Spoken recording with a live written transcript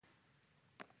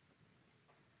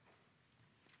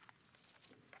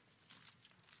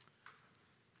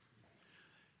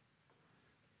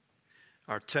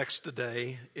Our text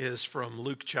today is from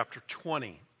Luke chapter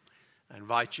 20. I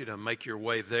invite you to make your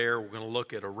way there. We're going to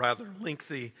look at a rather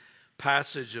lengthy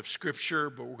passage of Scripture,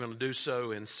 but we're going to do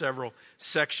so in several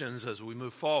sections as we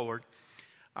move forward.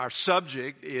 Our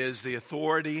subject is the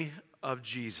authority of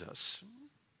Jesus.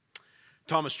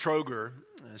 Thomas Troger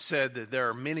said that there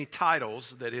are many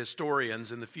titles that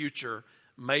historians in the future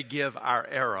may give our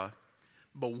era,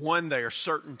 but one they are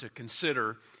certain to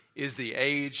consider is the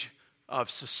age of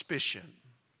suspicion.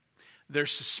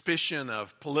 There's suspicion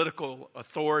of political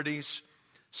authorities,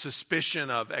 suspicion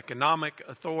of economic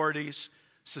authorities,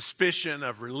 suspicion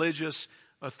of religious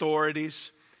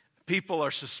authorities. People are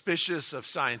suspicious of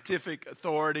scientific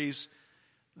authorities.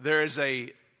 There is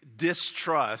a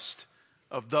distrust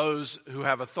of those who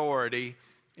have authority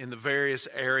in the various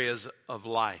areas of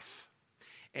life.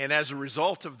 And as a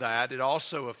result of that, it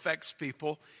also affects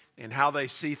people in how they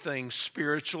see things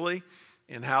spiritually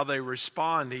and how they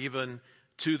respond even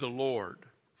to the Lord.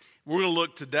 We're going to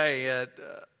look today at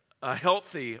a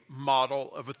healthy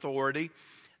model of authority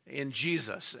in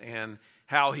Jesus and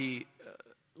how he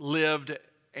lived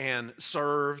and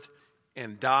served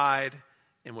and died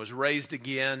and was raised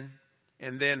again,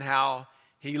 and then how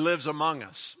he lives among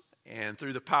us and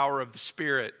through the power of the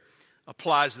Spirit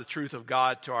applies the truth of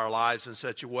God to our lives in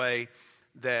such a way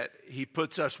that he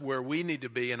puts us where we need to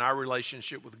be in our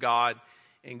relationship with God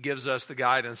and gives us the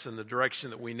guidance and the direction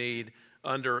that we need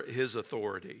under his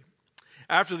authority.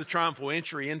 After the triumphal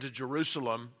entry into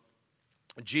Jerusalem,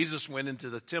 Jesus went into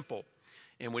the temple.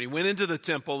 And when he went into the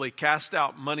temple, he cast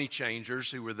out money changers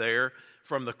who were there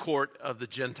from the court of the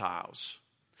Gentiles.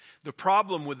 The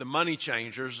problem with the money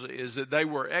changers is that they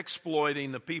were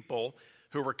exploiting the people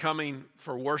who were coming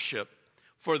for worship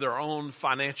for their own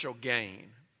financial gain.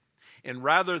 And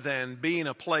rather than being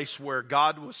a place where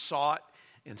God was sought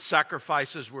and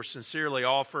sacrifices were sincerely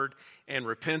offered and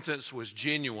repentance was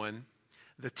genuine,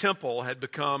 the temple had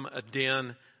become a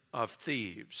den of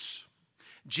thieves.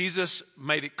 Jesus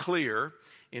made it clear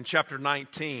in chapter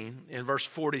 19, in verse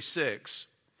 46,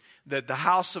 that the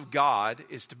house of God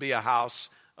is to be a house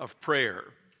of prayer.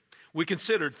 We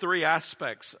considered three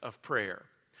aspects of prayer.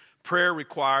 Prayer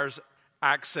requires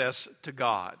access to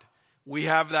God. We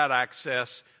have that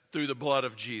access through the blood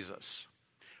of Jesus.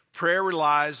 Prayer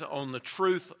relies on the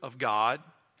truth of God.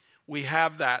 We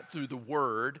have that through the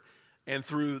Word and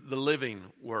through the living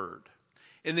Word.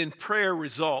 And then prayer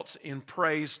results in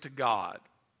praise to God.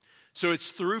 So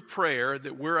it's through prayer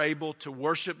that we're able to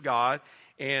worship God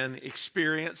and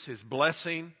experience his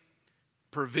blessing,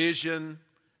 provision,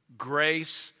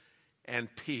 grace, and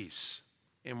peace.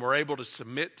 And we're able to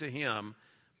submit to him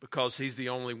because he's the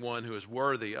only one who is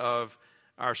worthy of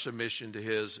our submission to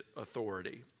his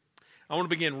authority. I want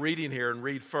to begin reading here and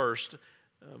read first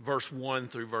verse 1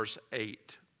 through verse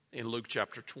 8 in Luke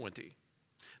chapter 20.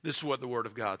 This is what the Word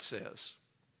of God says.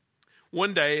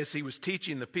 One day as he was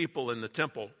teaching the people in the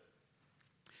temple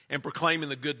and proclaiming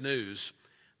the good news,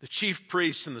 the chief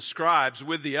priests and the scribes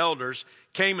with the elders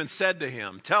came and said to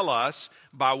him, "Tell us,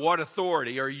 by what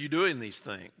authority are you doing these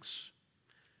things?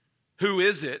 Who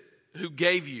is it who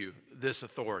gave you this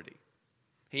authority?"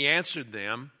 He answered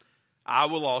them, "I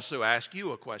will also ask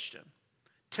you a question.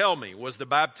 Tell me, was the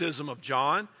baptism of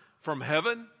John from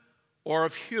heaven or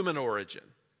of human origin?"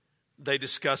 They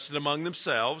discussed it among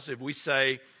themselves. If we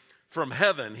say, "From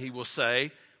heaven," he will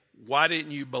say, "Why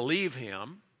didn't you believe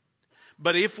him?"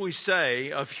 But if we say,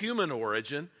 "Of human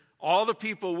origin," all the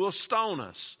people will stone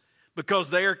us because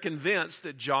they are convinced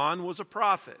that John was a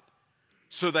prophet.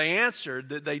 So they answered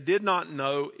that they did not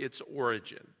know its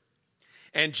origin.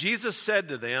 And Jesus said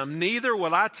to them, "Neither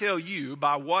will I tell you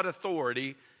by what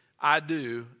authority I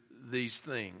do these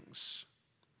things."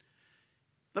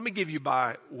 Let me give you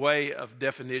by way of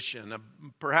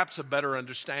definition, perhaps a better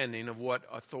understanding of what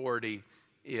authority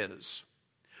is.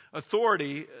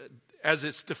 Authority, as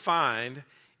it's defined,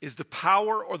 is the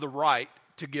power or the right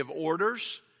to give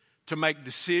orders, to make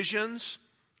decisions,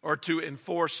 or to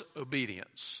enforce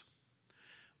obedience.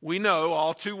 We know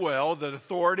all too well that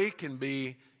authority can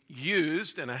be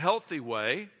used in a healthy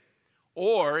way,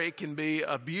 or it can be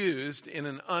abused in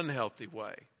an unhealthy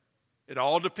way. It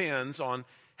all depends on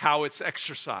how it's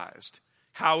exercised,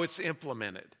 how it's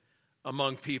implemented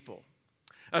among people.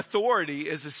 Authority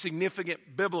is a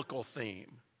significant biblical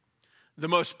theme. The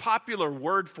most popular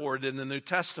word for it in the New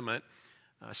Testament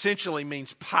essentially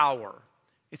means power.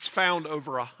 It's found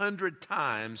over 100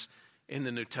 times in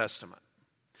the New Testament.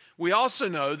 We also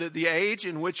know that the age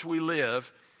in which we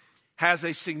live has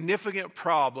a significant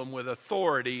problem with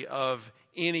authority of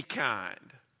any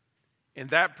kind, and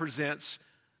that presents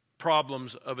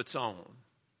problems of its own.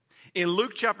 In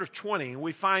Luke chapter 20,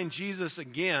 we find Jesus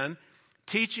again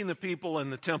teaching the people in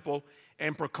the temple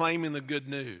and proclaiming the good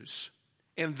news.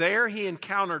 And there he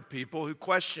encountered people who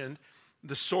questioned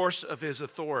the source of his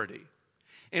authority.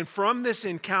 And from this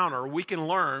encounter, we can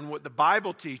learn what the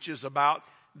Bible teaches about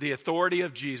the authority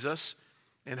of Jesus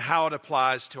and how it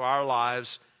applies to our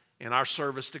lives and our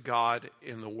service to God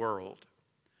in the world.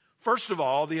 First of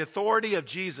all, the authority of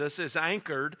Jesus is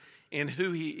anchored in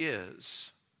who he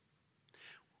is.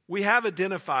 We have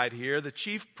identified here the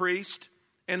chief priest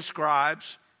and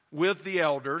scribes with the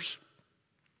elders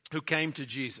who came to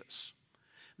Jesus.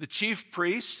 The chief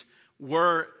priests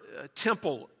were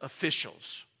temple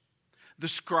officials. The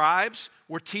scribes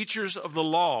were teachers of the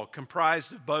law,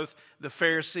 comprised of both the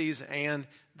Pharisees and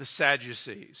the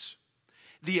Sadducees.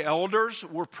 The elders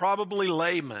were probably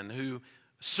laymen who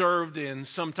served in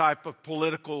some type of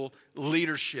political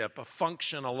leadership, a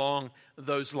function along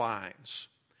those lines.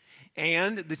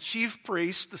 And the chief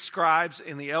priests, the scribes,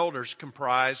 and the elders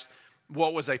comprised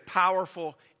what was a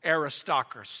powerful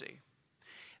aristocracy.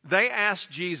 They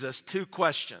asked Jesus two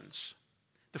questions.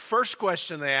 The first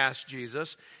question they asked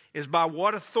Jesus is, by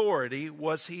what authority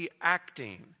was he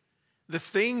acting? The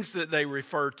things that they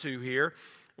refer to here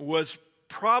was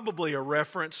probably a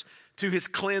reference to his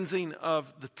cleansing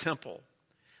of the temple.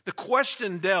 The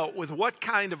question dealt with what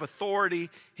kind of authority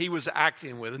he was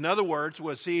acting with. In other words,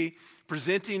 was he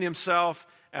presenting himself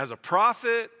as a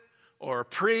prophet or a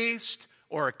priest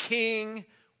or a king?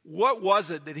 What was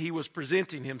it that he was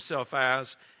presenting himself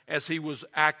as he was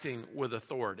acting with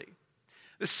authority?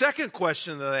 The second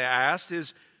question that they asked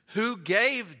is, who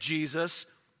gave Jesus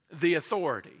the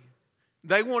authority?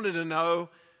 They wanted to know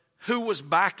who was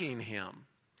backing him.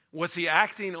 Was he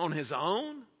acting on his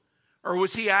own, or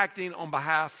was he acting on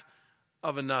behalf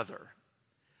of another?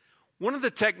 One of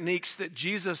the techniques that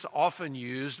Jesus often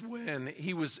used when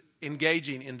he was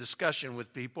engaging in discussion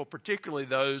with people, particularly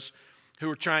those who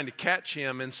were trying to catch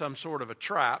him in some sort of a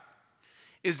trap,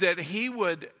 is that he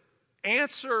would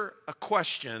answer a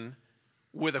question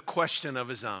with a question of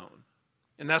his own.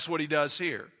 And that's what he does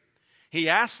here. He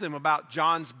asked them about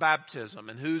John's baptism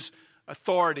and whose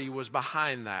authority was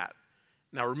behind that.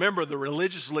 Now remember, the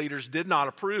religious leaders did not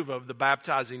approve of the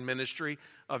baptizing ministry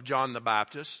of John the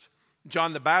Baptist.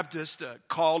 John the Baptist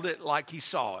called it like he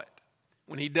saw it.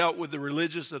 When he dealt with the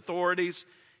religious authorities,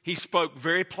 he spoke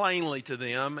very plainly to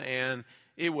them, and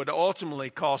it would ultimately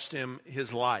cost him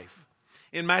his life.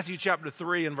 In Matthew chapter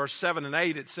 3 and verse 7 and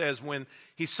 8, it says, when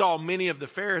he saw many of the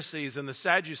Pharisees and the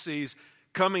Sadducees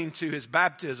coming to his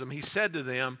baptism, he said to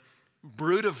them,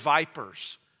 brood of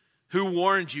vipers, who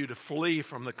warned you to flee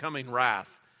from the coming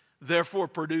wrath? Therefore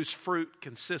produce fruit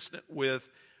consistent with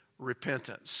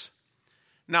repentance.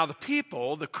 Now the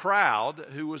people, the crowd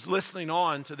who was listening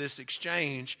on to this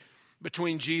exchange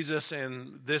between Jesus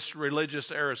and this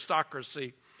religious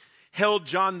aristocracy, held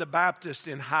John the Baptist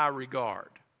in high regard.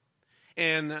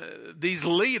 And these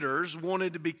leaders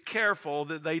wanted to be careful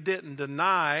that they didn't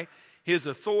deny his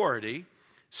authority,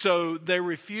 so they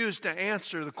refused to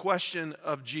answer the question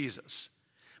of Jesus.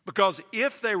 Because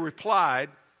if they replied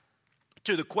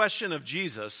to the question of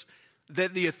Jesus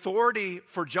that the authority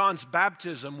for John's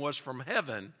baptism was from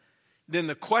heaven, then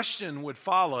the question would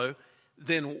follow,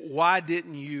 then why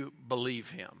didn't you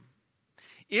believe him?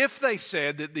 If they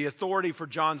said that the authority for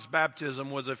John's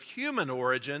baptism was of human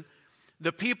origin,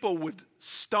 the people would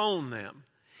stone them.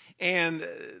 And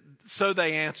so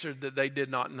they answered that they did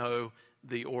not know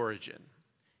the origin.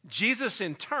 Jesus,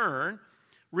 in turn,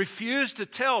 refused to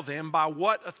tell them by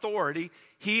what authority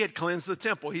he had cleansed the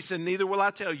temple. He said, neither will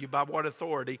I tell you by what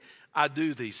authority I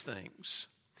do these things.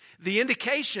 The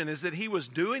indication is that he was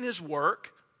doing his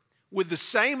work with the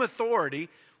same authority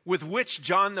with which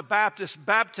John the Baptist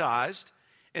baptized,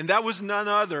 and that was none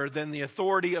other than the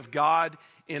authority of God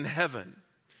in heaven.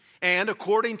 And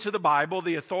according to the Bible,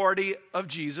 the authority of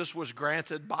Jesus was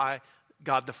granted by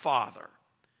God the Father.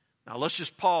 Now let's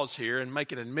just pause here and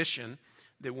make an admission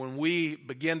that when we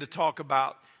begin to talk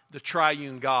about the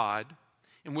triune God,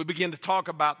 and we begin to talk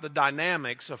about the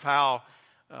dynamics of how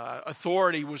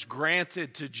authority was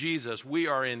granted to Jesus, we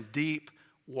are in deep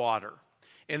water.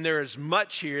 And there is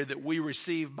much here that we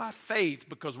receive by faith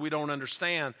because we don't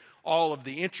understand all of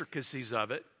the intricacies of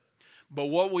it. But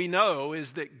what we know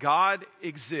is that God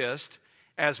exists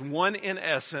as one in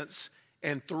essence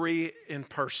and three in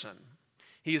person.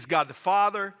 He is God the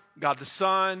Father, God the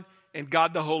Son, and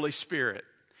God the Holy Spirit.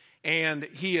 And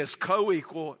he is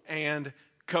co-equal and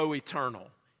co-eternal.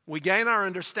 We gain our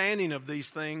understanding of these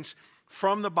things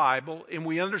from the Bible, and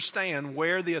we understand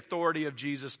where the authority of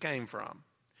Jesus came from.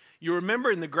 You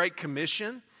remember in the Great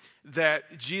Commission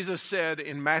that Jesus said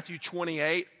in Matthew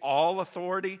 28, all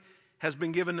authority has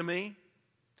been given to me?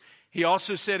 He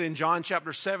also said in John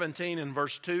chapter 17 and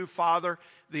verse 2, Father,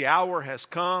 the hour has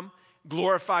come.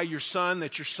 Glorify your Son,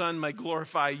 that your Son may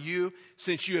glorify you,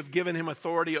 since you have given him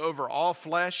authority over all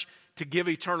flesh to give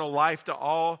eternal life to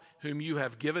all whom you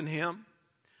have given him.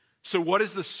 So what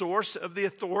is the source of the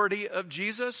authority of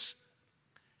Jesus?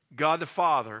 God the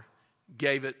Father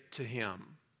gave it to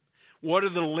him. What are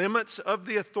the limits of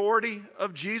the authority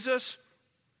of Jesus?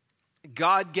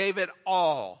 God gave it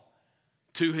all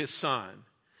to his Son.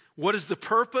 What is the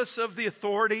purpose of the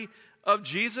authority of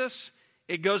Jesus?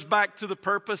 It goes back to the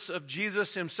purpose of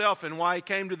Jesus himself and why he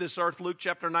came to this earth. Luke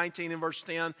chapter 19 and verse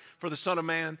 10, for the Son of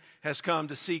Man has come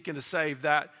to seek and to save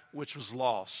that which was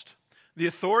lost. The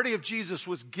authority of Jesus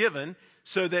was given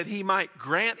so that he might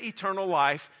grant eternal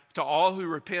life to all who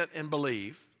repent and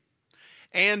believe.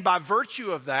 And by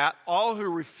virtue of that, all who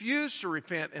refuse to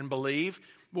repent and believe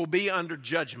will be under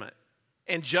judgment.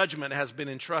 And judgment has been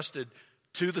entrusted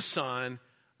to the Son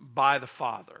by the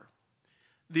Father.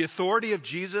 The authority of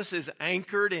Jesus is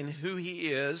anchored in who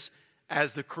he is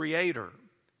as the Creator.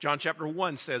 John chapter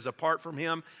 1 says, apart from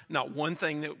him, not one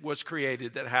thing that was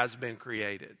created that has been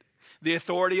created. The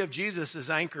authority of Jesus is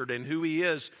anchored in who he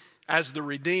is as the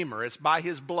Redeemer. It's by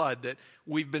his blood that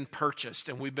we've been purchased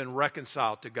and we've been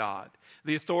reconciled to God.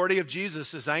 The authority of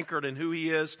Jesus is anchored in who he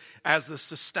is as the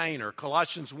Sustainer.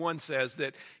 Colossians 1 says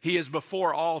that he is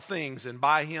before all things, and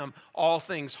by him all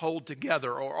things hold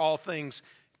together, or all things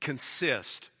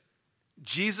consist.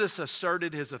 Jesus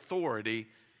asserted his authority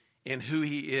in who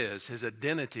he is, his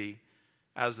identity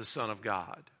as the Son of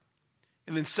God.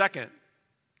 And then second,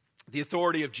 the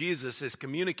authority of Jesus is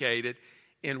communicated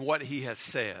in what he has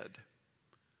said.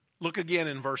 Look again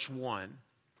in verse 1.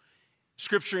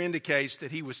 Scripture indicates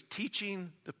that he was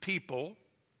teaching the people,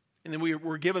 and then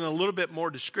we're given a little bit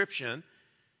more description.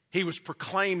 He was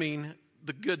proclaiming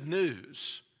the good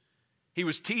news. He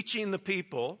was teaching the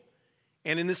people,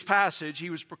 and in this passage,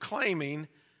 he was proclaiming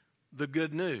the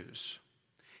good news.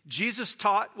 Jesus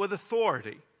taught with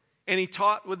authority, and he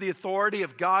taught with the authority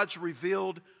of God's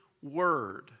revealed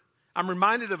word. I'm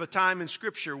reminded of a time in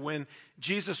Scripture when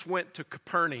Jesus went to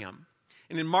Capernaum.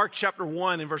 And in Mark chapter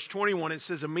 1 and verse 21, it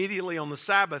says, immediately on the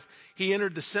Sabbath, he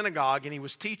entered the synagogue and he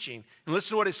was teaching. And listen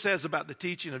to what it says about the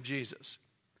teaching of Jesus.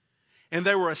 And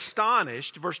they were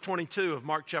astonished, verse 22 of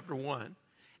Mark chapter 1,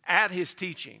 at his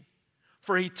teaching.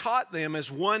 For he taught them as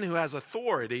one who has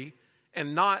authority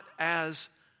and not as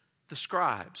the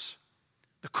scribes.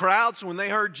 The crowds, when they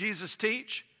heard Jesus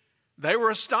teach, they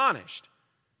were astonished.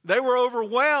 They were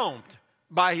overwhelmed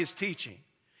by his teaching.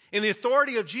 And the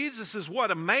authority of Jesus is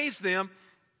what amazed them,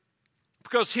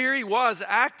 because here he was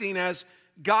acting as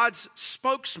God's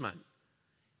spokesman.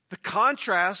 The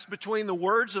contrast between the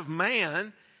words of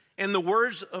man and the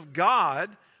words of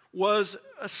God was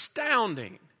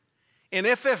astounding. And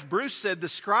F.F. Bruce said the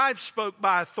scribes spoke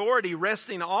by authority,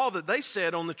 resting all that they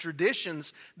said on the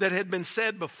traditions that had been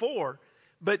said before.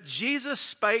 But Jesus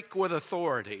spake with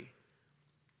authority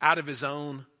out of his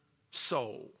own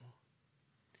soul.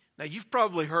 Now, you've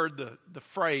probably heard the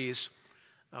phrase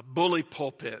bully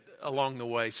pulpit along the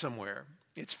way somewhere.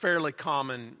 It's fairly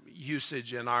common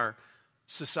usage in our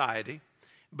society,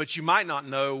 but you might not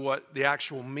know what the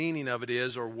actual meaning of it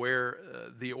is or where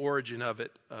the origin of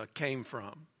it came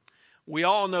from. We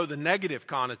all know the negative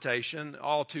connotation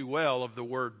all too well of the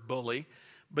word bully,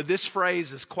 but this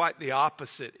phrase is quite the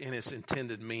opposite in its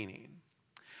intended meaning.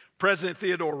 President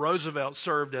Theodore Roosevelt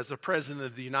served as the President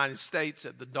of the United States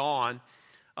at the dawn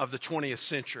of the 20th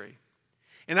century.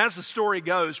 And as the story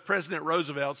goes, President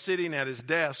Roosevelt, sitting at his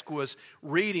desk, was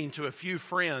reading to a few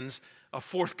friends a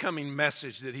forthcoming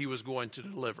message that he was going to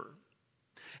deliver.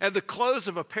 At the close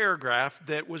of a paragraph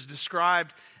that was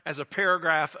described as a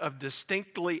paragraph of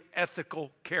distinctly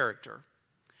ethical character,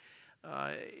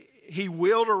 he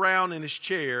wheeled around in his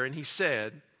chair and he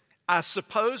said, I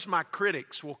suppose my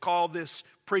critics will call this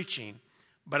preaching,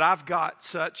 but I've got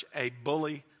such a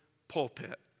bully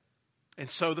pulpit. And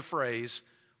so the phrase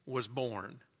was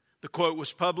born. The quote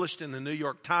was published in the New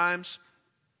York Times.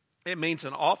 It means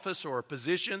an office or a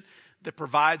position that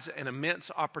provides an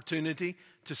immense opportunity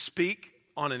to speak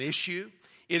on an issue.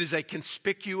 It is a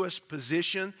conspicuous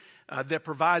position that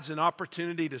provides an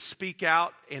opportunity to speak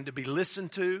out and to be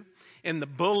listened to. And the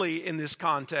bully in this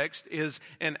context is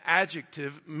an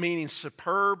adjective meaning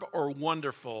superb or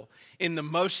wonderful in the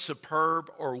most superb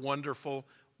or wonderful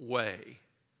way.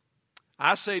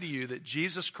 I say to you that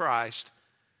Jesus Christ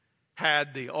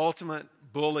had the ultimate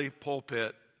bully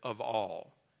pulpit of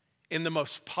all, in the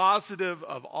most positive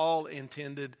of all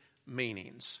intended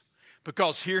meanings.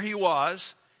 Because here he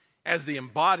was as the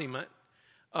embodiment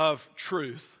of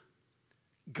truth,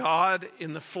 God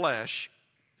in the flesh,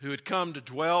 who had come to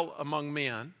dwell among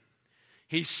men.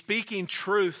 He's speaking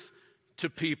truth to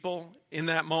people in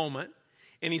that moment,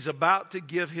 and he's about to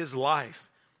give his life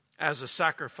as a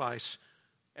sacrifice,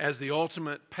 as the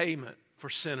ultimate payment for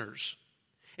sinners.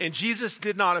 And Jesus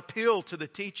did not appeal to the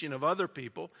teaching of other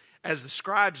people, as the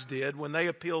scribes did when they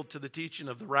appealed to the teaching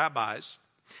of the rabbis.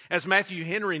 As Matthew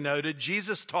Henry noted,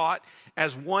 Jesus taught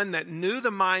as one that knew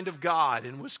the mind of God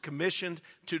and was commissioned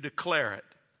to declare it.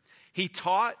 He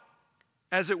taught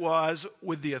as it was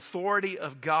with the authority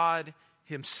of God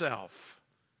himself,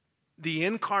 the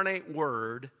incarnate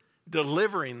Word,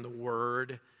 delivering the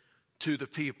Word to the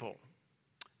people.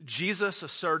 Jesus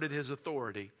asserted his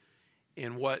authority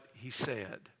in what he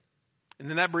said. And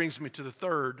then that brings me to the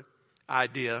third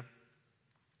idea.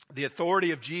 The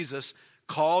authority of Jesus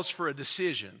calls for a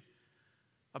decision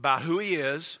about who he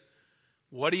is,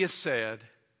 what he has said,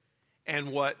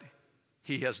 and what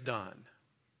he has done.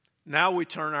 Now we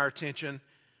turn our attention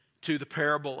to the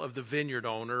parable of the vineyard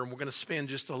owner, and we're going to spend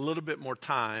just a little bit more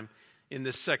time in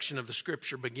this section of the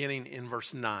scripture, beginning in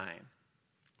verse 9.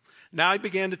 Now he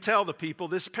began to tell the people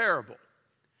this parable.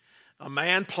 A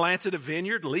man planted a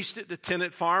vineyard, leased it to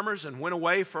tenant farmers, and went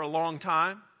away for a long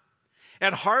time.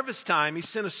 At harvest time, he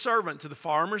sent a servant to the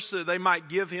farmers so that they might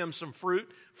give him some fruit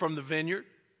from the vineyard.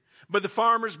 But the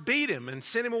farmers beat him and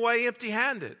sent him away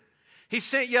empty-handed. He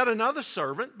sent yet another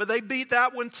servant, but they beat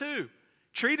that one too,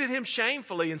 treated him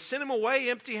shamefully, and sent him away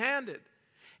empty-handed.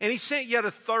 And he sent yet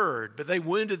a third, but they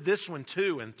wounded this one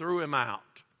too and threw him out.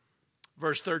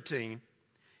 Verse 13,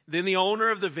 then the owner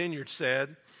of the vineyard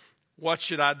said, what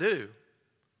should I do?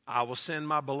 I will send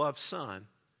my beloved son.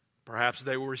 Perhaps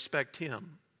they will respect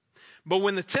him. But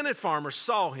when the tenant farmers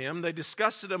saw him, they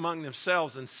discussed it among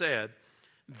themselves and said,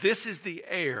 this is the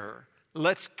heir.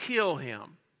 Let's kill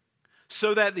him,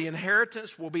 so that the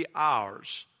inheritance will be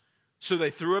ours. So they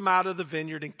threw him out of the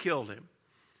vineyard and killed him.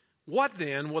 What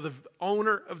then will the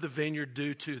owner of the vineyard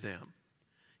do to them?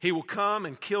 He will come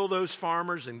and kill those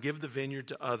farmers and give the vineyard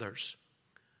to others.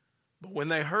 But when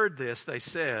they heard this, they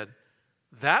said,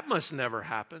 that must never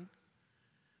happen.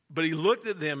 But he looked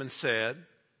at them and said,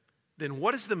 then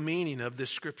what is the meaning of this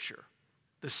scripture?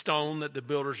 The stone that the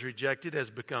builders rejected has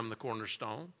become the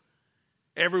cornerstone.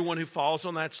 Everyone who falls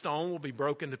on that stone will be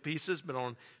broken to pieces, but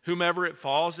on whomever it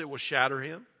falls, it will shatter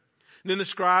him. And then the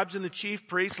scribes and the chief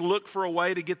priests looked for a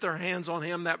way to get their hands on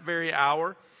him that very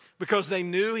hour, because they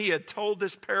knew he had told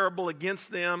this parable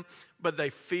against them, but they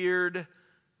feared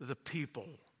the people.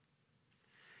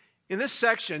 In this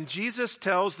section, Jesus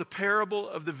tells the parable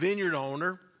of the vineyard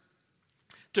owner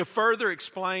to further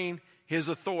explain his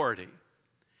authority.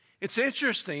 It's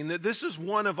interesting that this is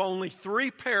one of only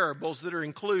 3 parables that are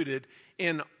included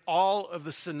in all of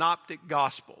the synoptic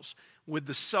gospels, with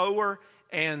the sower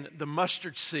and the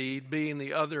mustard seed being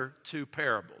the other 2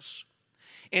 parables.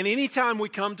 And anytime we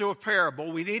come to a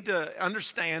parable, we need to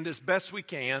understand as best we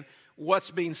can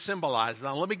what's being symbolized.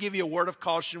 Now, let me give you a word of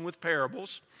caution with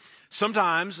parables.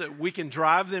 Sometimes we can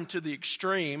drive them to the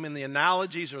extreme, and the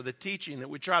analogies or the teaching that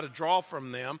we try to draw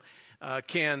from them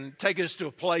can take us to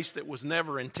a place that was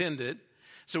never intended.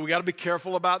 So we got to be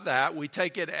careful about that. We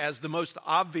take it as the most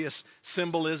obvious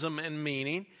symbolism and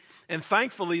meaning. And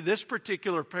thankfully, this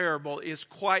particular parable is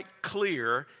quite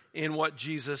clear in what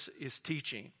Jesus is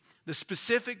teaching. The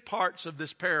specific parts of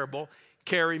this parable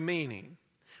carry meaning.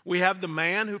 We have the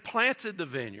man who planted the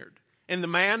vineyard. And the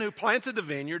man who planted the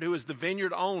vineyard, who is the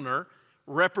vineyard owner,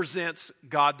 represents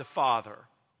God the Father.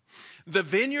 The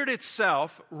vineyard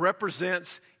itself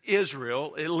represents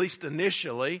Israel, at least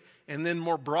initially, and then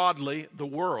more broadly, the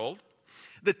world.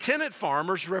 The tenant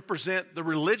farmers represent the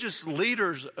religious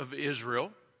leaders of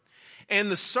Israel, and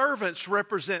the servants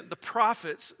represent the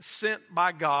prophets sent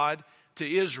by God to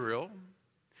Israel.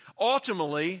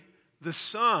 Ultimately, the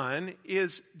Son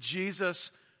is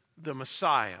Jesus the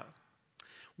Messiah.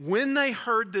 When they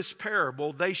heard this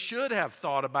parable, they should have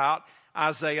thought about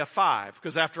Isaiah 5,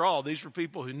 because after all, these were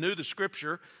people who knew the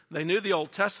Scripture. They knew the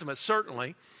Old Testament,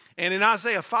 certainly. And in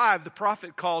Isaiah 5, the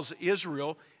prophet calls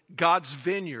Israel God's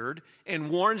vineyard and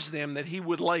warns them that he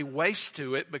would lay waste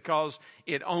to it because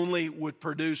it only would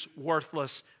produce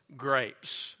worthless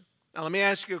grapes. Now, let me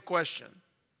ask you a question.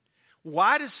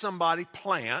 Why does somebody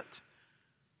plant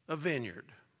a vineyard?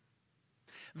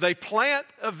 They plant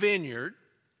a vineyard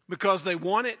because they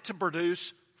want it to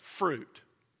produce fruit.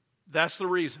 That's the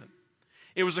reason.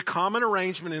 It was a common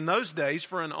arrangement in those days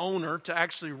for an owner to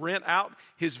actually rent out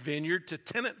his vineyard to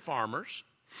tenant farmers.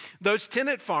 Those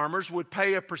tenant farmers would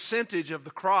pay a percentage of the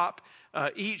crop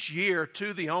each year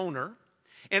to the owner.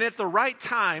 And at the right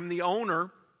time, the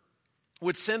owner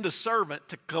would send a servant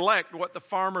to collect what the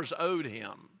farmers owed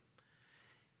him.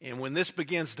 And when this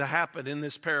begins to happen in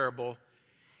this parable,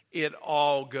 it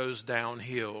all goes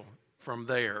downhill from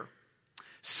there.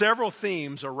 Several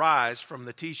themes arise from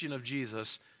the teaching of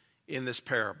Jesus in this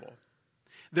parable.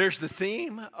 There's the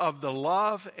theme of the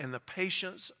love and the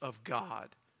patience of God.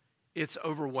 It's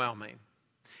overwhelming.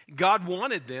 God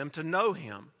wanted them to know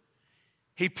Him.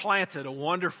 He planted a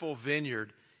wonderful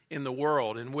vineyard in the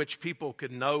world in which people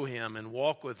could know Him and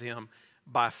walk with Him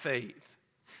by faith.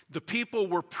 The people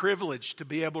were privileged to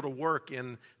be able to work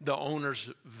in the owner's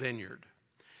vineyard.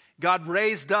 God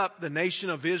raised up the nation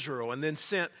of Israel and then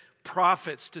sent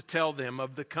prophets to tell them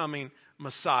of the coming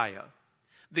Messiah.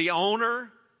 The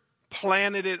owner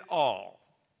planted it all.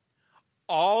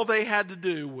 All they had to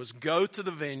do was go to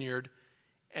the vineyard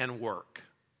and work.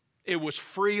 It was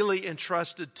freely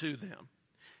entrusted to them.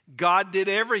 God did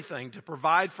everything to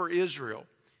provide for Israel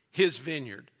His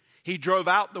vineyard. He drove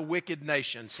out the wicked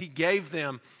nations. He gave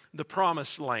them the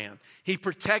promised land. He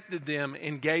protected them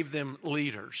and gave them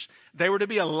leaders. They were to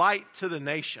be a light to the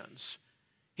nations.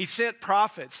 He sent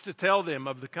prophets to tell them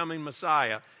of the coming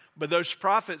Messiah, but those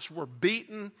prophets were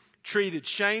beaten, treated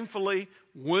shamefully,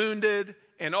 wounded,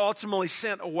 and ultimately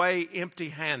sent away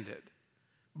empty-handed.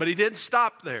 But He didn't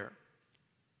stop there.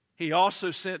 He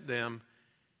also sent them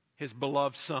His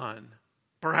beloved Son.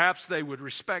 Perhaps they would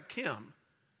respect Him,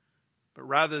 but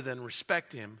rather than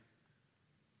respect Him,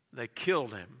 they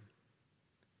killed Him.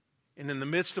 And in the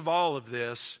midst of all of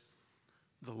this,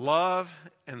 the love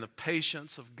and the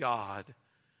patience of God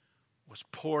was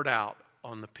poured out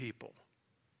on the people.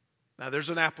 Now, there's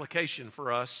an application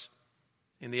for us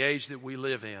in the age that we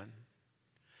live in.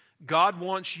 God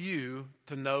wants you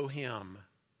to know Him.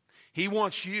 He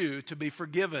wants you to be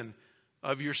forgiven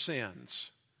of your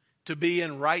sins, to be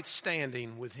in right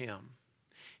standing with Him.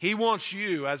 He wants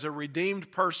you as a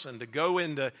redeemed person to go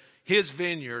into His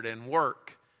vineyard and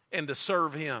work and to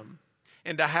serve Him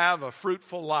and to have a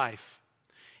fruitful life.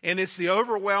 And it's the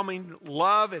overwhelming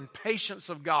love and patience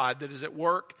of God that is at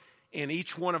work in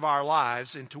each one of our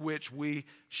lives, into which we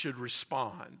should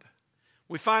respond.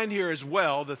 We find here as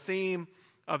well the theme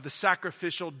of the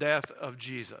sacrificial death of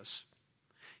Jesus.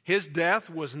 His death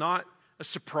was not a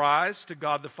surprise to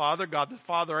God the Father. God the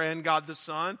Father and God the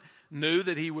Son knew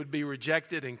that He would be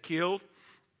rejected and killed.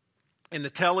 In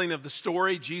the telling of the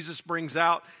story, Jesus brings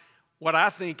out what I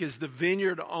think is the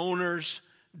vineyard owner's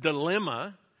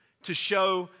dilemma to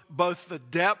show both the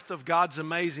depth of God's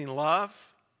amazing love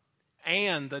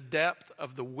and the depth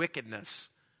of the wickedness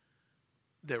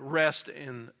that rests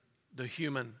in the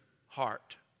human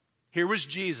heart. Here was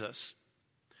Jesus,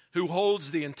 who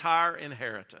holds the entire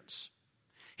inheritance.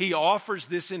 He offers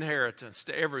this inheritance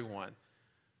to everyone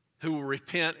who will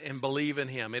repent and believe in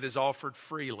Him. It is offered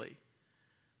freely.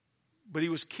 But He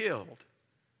was killed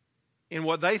in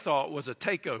what they thought was a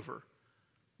takeover.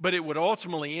 But it would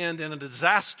ultimately end in a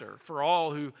disaster for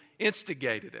all who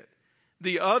instigated it.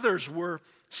 The others were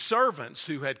servants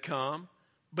who had come,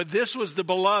 but this was the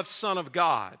beloved Son of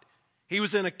God. He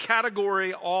was in a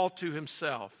category all to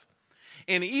Himself.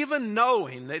 And even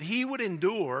knowing that He would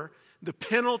endure the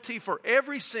penalty for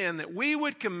every sin that we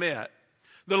would commit,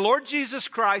 the Lord Jesus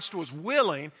Christ was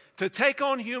willing to take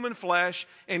on human flesh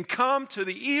and come to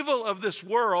the evil of this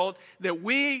world that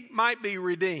we might be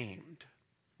redeemed.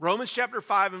 Romans chapter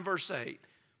 5 and verse 8.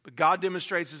 But God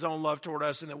demonstrates His own love toward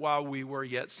us in that while we were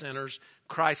yet sinners,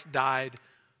 Christ died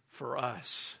for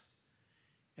us.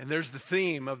 And there's the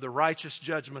theme of the righteous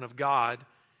judgment of God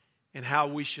and how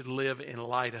we should live in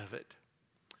light of it.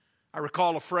 I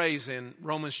recall a phrase in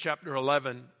Romans chapter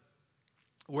 11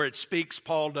 where it speaks,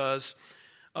 Paul does,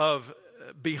 of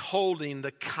beholding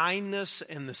the kindness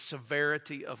and the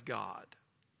severity of God.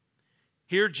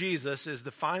 Here Jesus is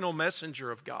the final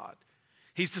messenger of God.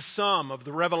 He's the sum of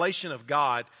the revelation of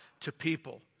God to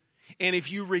people. And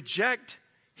if you reject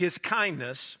His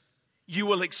kindness, you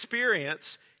will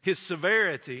experience His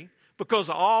severity, because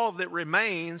all that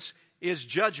remains is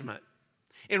judgment.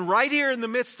 And right here in the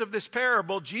midst of this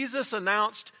parable, Jesus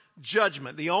announced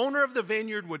judgment. The owner of the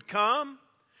vineyard would come,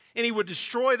 and he would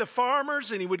destroy the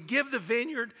farmers, and he would give the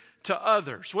vineyard to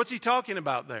others. What's he talking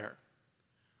about there?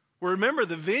 Well, remember,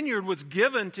 the vineyard was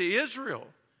given to Israel.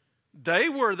 They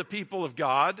were the people of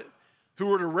God who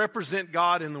were to represent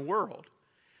God in the world.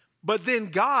 But then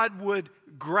God would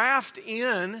graft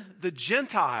in the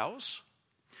Gentiles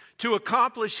to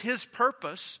accomplish His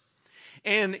purpose,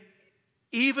 and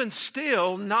even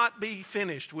still not be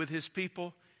finished with His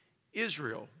people,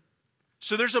 Israel.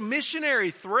 So there's a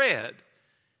missionary thread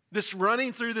that's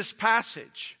running through this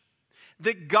passage,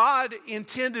 that God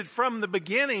intended from the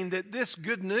beginning that this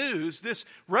good news, this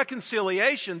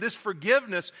reconciliation, this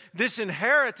forgiveness, this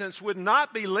inheritance would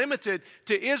not be limited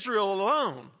to Israel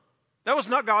alone. That was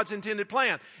not God's intended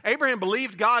plan. Abraham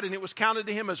believed God and it was counted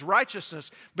to him as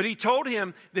righteousness, but he told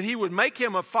him that he would make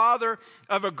him a father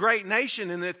of a great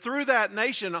nation and that through that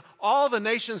nation, all the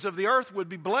nations of the earth would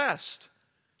be blessed.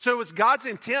 So it's God's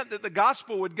intent that the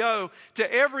gospel would go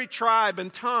to every tribe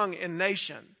and tongue and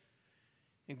nation.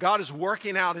 And God is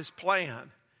working out his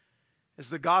plan as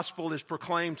the gospel is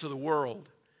proclaimed to the world.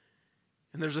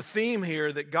 And there's a theme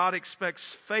here that God expects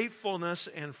faithfulness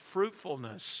and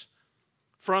fruitfulness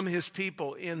from his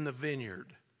people in the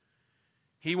vineyard.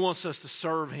 He wants us to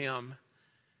serve him,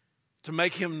 to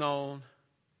make him known,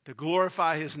 to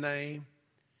glorify his name,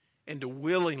 and to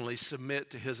willingly submit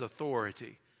to his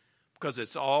authority, because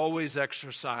it's always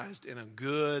exercised in a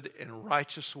good and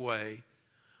righteous way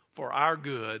for our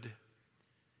good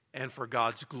and for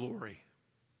God's glory.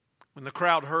 When the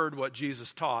crowd heard what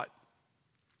Jesus taught,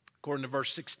 according to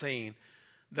verse 16,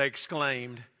 they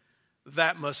exclaimed,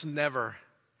 "That must never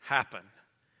happen."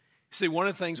 See, one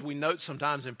of the things we note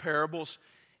sometimes in parables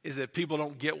is that people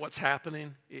don't get what's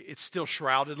happening. It's still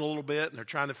shrouded a little bit, and they're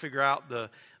trying to figure out the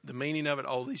meaning of it.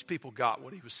 Oh, these people got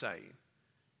what he was saying.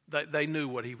 They knew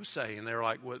what he was saying. They're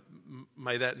like,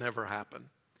 may that never happen.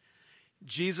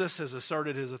 Jesus has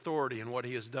asserted his authority in what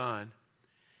he has done,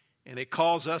 and it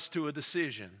calls us to a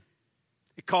decision.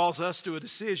 It calls us to a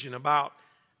decision about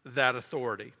that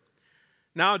authority.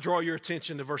 Now I draw your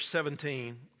attention to verse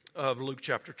 17 of Luke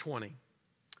chapter 20.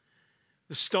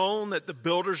 The stone that the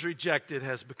builders rejected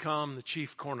has become the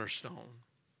chief cornerstone.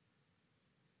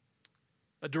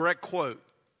 A direct quote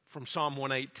from Psalm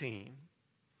 118.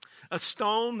 A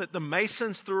stone that the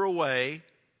masons threw away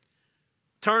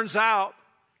turns out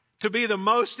to be the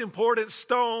most important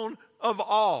stone of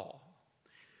all.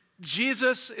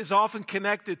 Jesus is often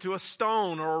connected to a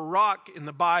stone or a rock in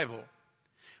the Bible.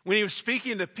 When he was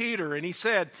speaking to Peter and he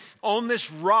said, "On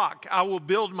this rock I will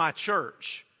build my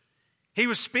church," he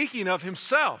was speaking of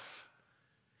himself,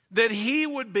 that he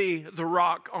would be the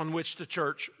rock on which the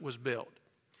church was built.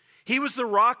 He was the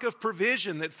rock of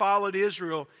provision that followed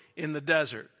Israel in the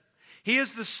desert. He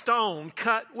is the stone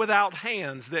cut without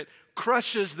hands that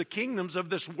crushes the kingdoms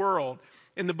of this world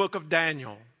in the book of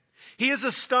Daniel. He is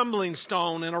a stumbling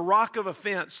stone and a rock of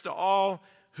offense to all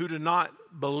who do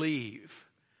not believe.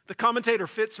 The commentator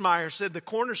Fitzmyer said the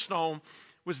cornerstone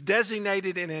was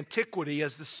designated in antiquity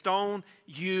as the stone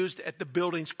used at the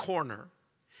building's corner.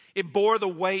 It bore the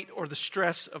weight or the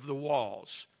stress of the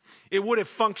walls. It would have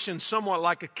functioned somewhat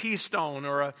like a keystone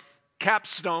or a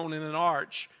capstone in an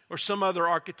arch or some other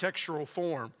architectural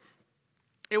form.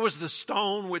 It was the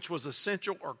stone which was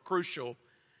essential or crucial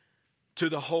to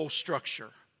the whole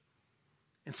structure.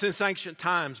 And since ancient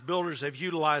times, builders have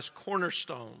utilized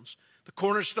cornerstones. The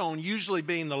cornerstone usually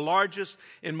being the largest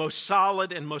and most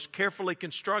solid and most carefully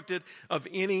constructed of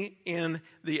any in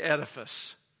the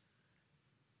edifice.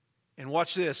 And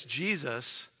watch this,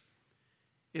 Jesus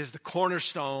is the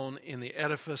cornerstone in the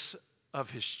edifice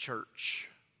of his church.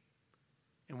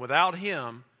 And without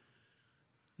him,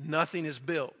 nothing is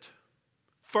built.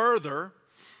 Further,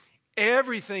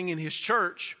 everything in his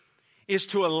church is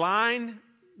to align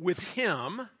with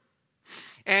him,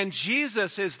 and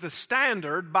Jesus is the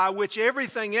standard by which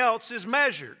everything else is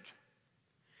measured.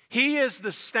 He is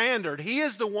the standard. He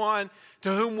is the one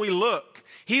to whom we look.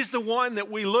 He's the one that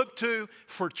we look to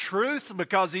for truth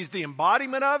because he's the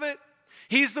embodiment of it.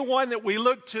 He's the one that we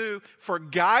look to for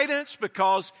guidance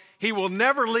because he will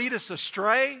never lead us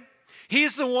astray.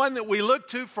 He's the one that we look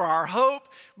to for our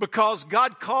hope because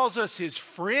God calls us his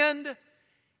friend.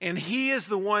 And he is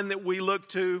the one that we look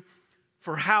to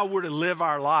for how we're to live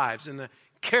our lives and the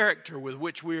character with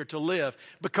which we are to live,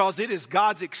 because it is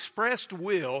God's expressed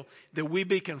will that we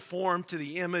be conformed to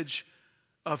the image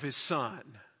of his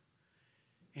Son.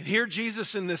 And here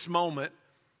Jesus in this moment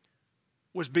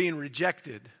was being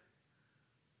rejected,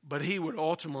 but he would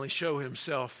ultimately show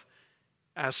himself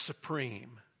as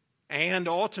supreme. And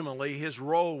ultimately his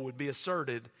role would be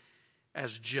asserted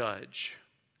as judge.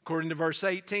 According to verse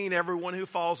 18, everyone who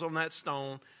falls on that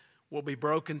stone will be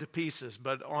broken to pieces,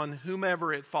 but on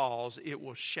whomever it falls, it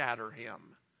will shatter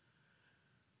him.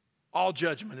 All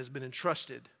judgment has been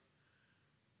entrusted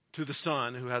to the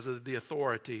Son, who has the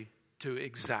authority to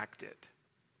exact it.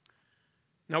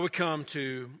 Now we come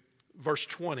to verse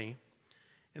 20,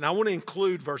 and I want to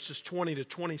include verses 20 to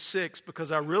 26 because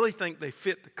I really think they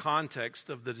fit the context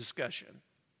of the discussion.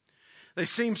 They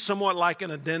seem somewhat like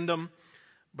an addendum,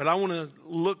 but I want to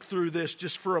look through this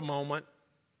just for a moment,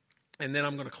 and then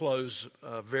I'm going to close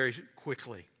very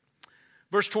quickly.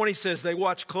 Verse 20 says, they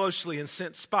watched closely and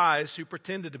sent spies who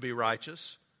pretended to be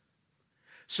righteous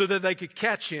so that they could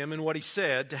catch him in what he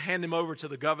said, to hand him over to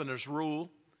the governor's rule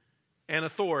and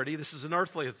authority. This is an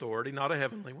earthly authority, not a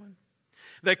heavenly one.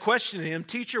 They questioned him,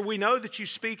 "Teacher, we know that you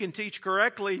speak and teach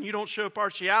correctly and you don't show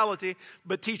partiality,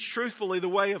 but teach truthfully the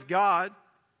way of God."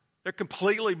 They're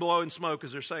completely blowing smoke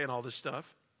as they're saying all this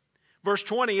stuff. Verse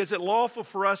 20, is it lawful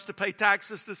for us to pay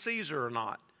taxes to Caesar or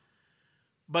not?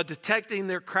 But detecting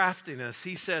their craftiness,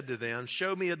 he said to them,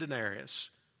 "Show me a denarius.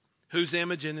 Whose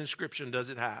image and inscription does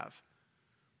it have?"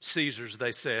 "Caesar's,"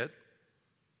 they said.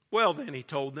 "Well then," he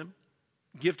told them,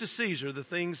 "give to Caesar the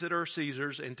things that are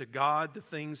Caesar's, and to God the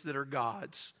things that are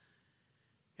God's."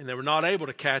 And they were not able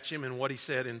to catch him in what he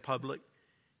said in public.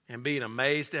 And being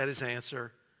amazed at his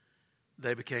answer,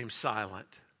 they became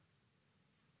silent.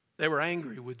 They were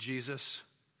angry with Jesus,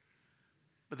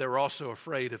 but they were also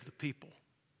afraid of the people.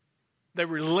 They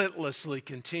relentlessly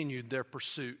continued their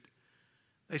pursuit.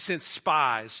 They sent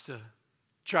spies to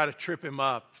try to trip him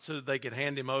up so that they could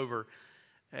hand him over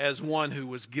as one who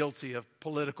was guilty of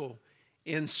political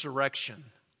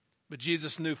insurrection. But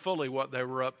Jesus knew fully what they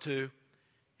were up to,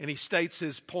 and he states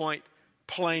his point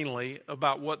plainly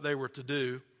about what they were to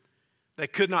do. They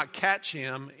could not catch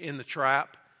him in the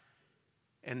trap,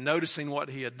 and noticing what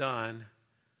he had done,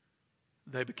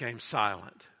 they became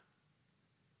silent.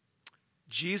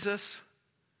 Jesus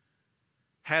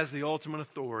has the ultimate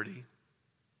authority,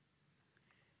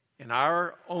 and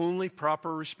our only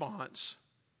proper response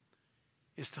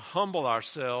is to humble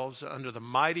ourselves under the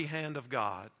mighty hand of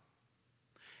God.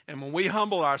 And when we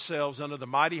humble ourselves under the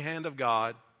mighty hand of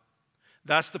God,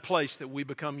 that's the place that we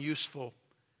become useful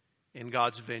in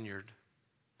God's vineyard.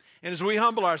 And as we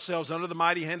humble ourselves under the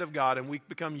mighty hand of God and we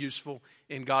become useful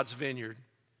in God's vineyard,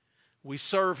 we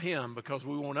serve Him because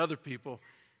we want other people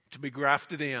to be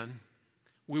grafted in.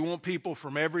 We want people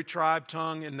from every tribe,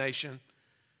 tongue, and nation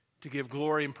to give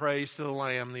glory and praise to the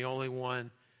Lamb, the only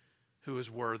one who is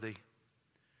worthy.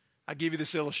 I give you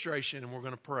this illustration and we're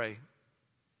going to pray.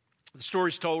 The story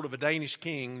is told of a Danish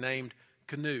king named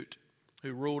Canute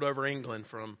who ruled over England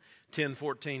from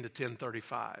 1014 to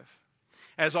 1035.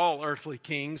 As all earthly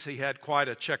kings, he had quite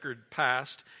a checkered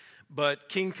past. But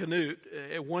King Canute,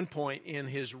 at one point in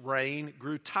his reign,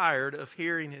 grew tired of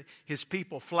hearing his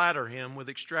people flatter him with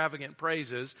extravagant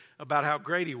praises about how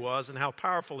great he was and how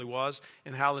powerful he was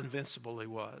and how invincible he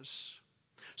was.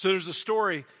 So there's a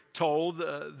story told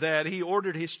that he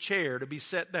ordered his chair to be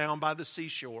set down by the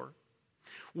seashore,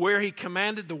 where he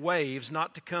commanded the waves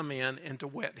not to come in and to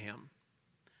wet him.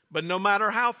 But no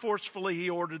matter how forcefully he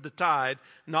ordered the tide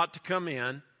not to come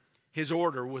in, his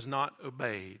order was not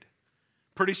obeyed.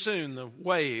 Pretty soon the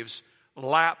waves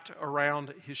lapped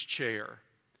around his chair.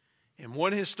 And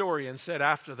one historian said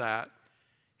after that,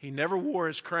 he never wore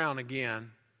his crown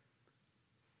again.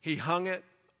 He hung it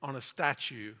on a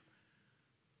statue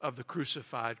of the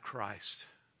crucified Christ.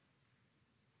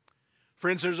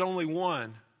 Friends, there's only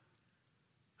one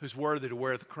who's worthy to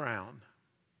wear the crown.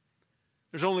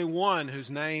 There's only one whose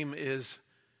name is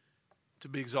to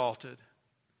be exalted.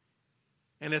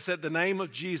 And it's at the name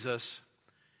of Jesus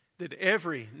that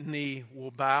every knee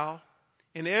will bow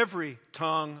and every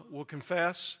tongue will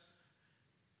confess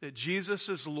that Jesus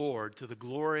is Lord to the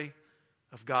glory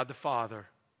of God the Father.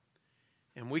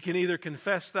 And we can either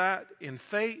confess that in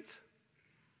faith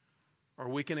or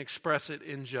we can express it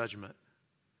in judgment.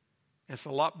 It's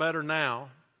a lot better now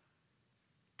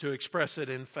to express it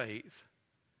in faith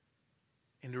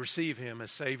and to receive Him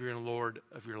as Savior and Lord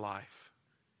of your life.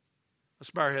 Let's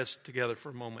bow our heads together for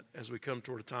a moment as we come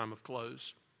toward a time of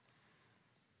close.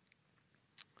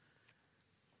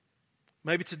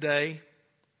 Maybe today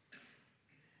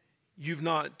you've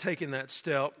not taken that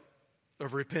step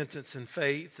of repentance and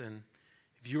faith, and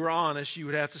if you were honest, you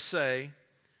would have to say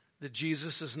that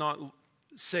Jesus is not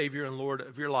Savior and Lord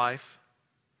of your life.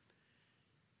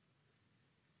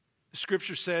 The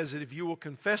Scripture says that if you will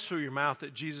confess through your mouth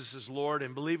that Jesus is Lord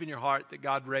and believe in your heart that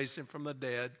God raised Him from the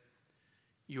dead,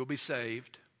 you will be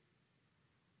saved.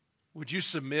 Would you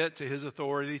submit to His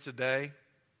authority today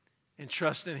and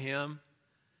trust in Him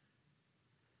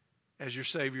as your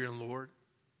Savior and Lord?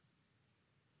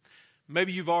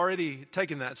 Maybe you've already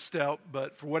taken that step,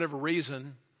 but for whatever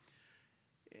reason,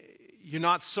 you're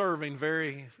not serving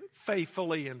very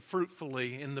faithfully and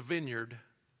fruitfully in the vineyard.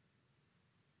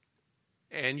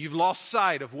 And you've lost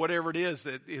sight of whatever it is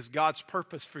that is God's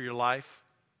purpose for your life.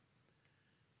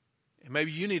 And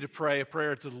maybe you need to pray a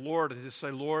prayer to the Lord and just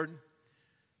say, Lord,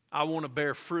 I want to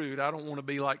bear fruit. I don't want to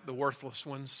be like the worthless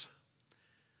ones.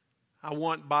 I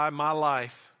want by my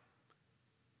life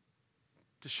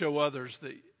to show others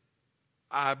that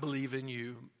I believe in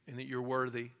you and that you're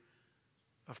worthy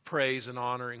of praise and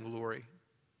honor and glory.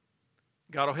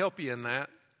 God will help you in that.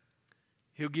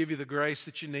 He'll give you the grace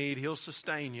that you need. He'll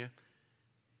sustain you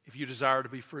if you desire to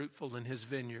be fruitful in His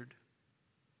vineyard.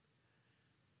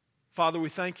 Father, we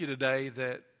thank you today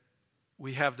that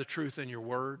we have the truth in your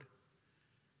word.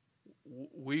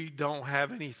 We don't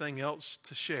have anything else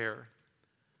to share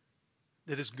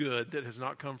that is good, that has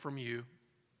not come from you.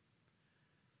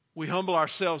 We humble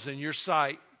ourselves in your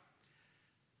sight.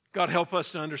 God, help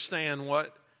us to understand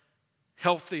what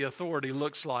healthy authority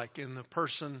looks like in the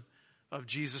person of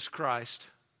Jesus Christ.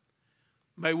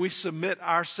 May we submit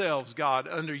ourselves, God,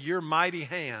 under your mighty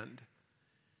hand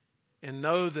and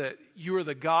know that you are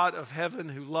the God of heaven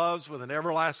who loves with an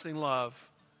everlasting love.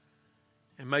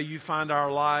 And may you find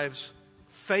our lives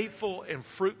faithful and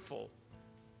fruitful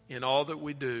in all that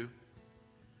we do.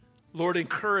 Lord,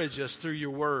 encourage us through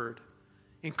your word.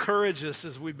 Encourage us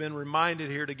as we've been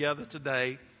reminded here together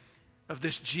today of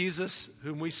this Jesus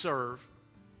whom we serve.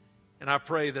 And I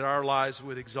pray that our lives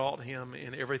would exalt him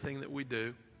in everything that we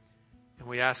do. And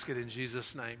we ask it in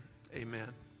Jesus' name. Amen.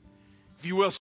 If you will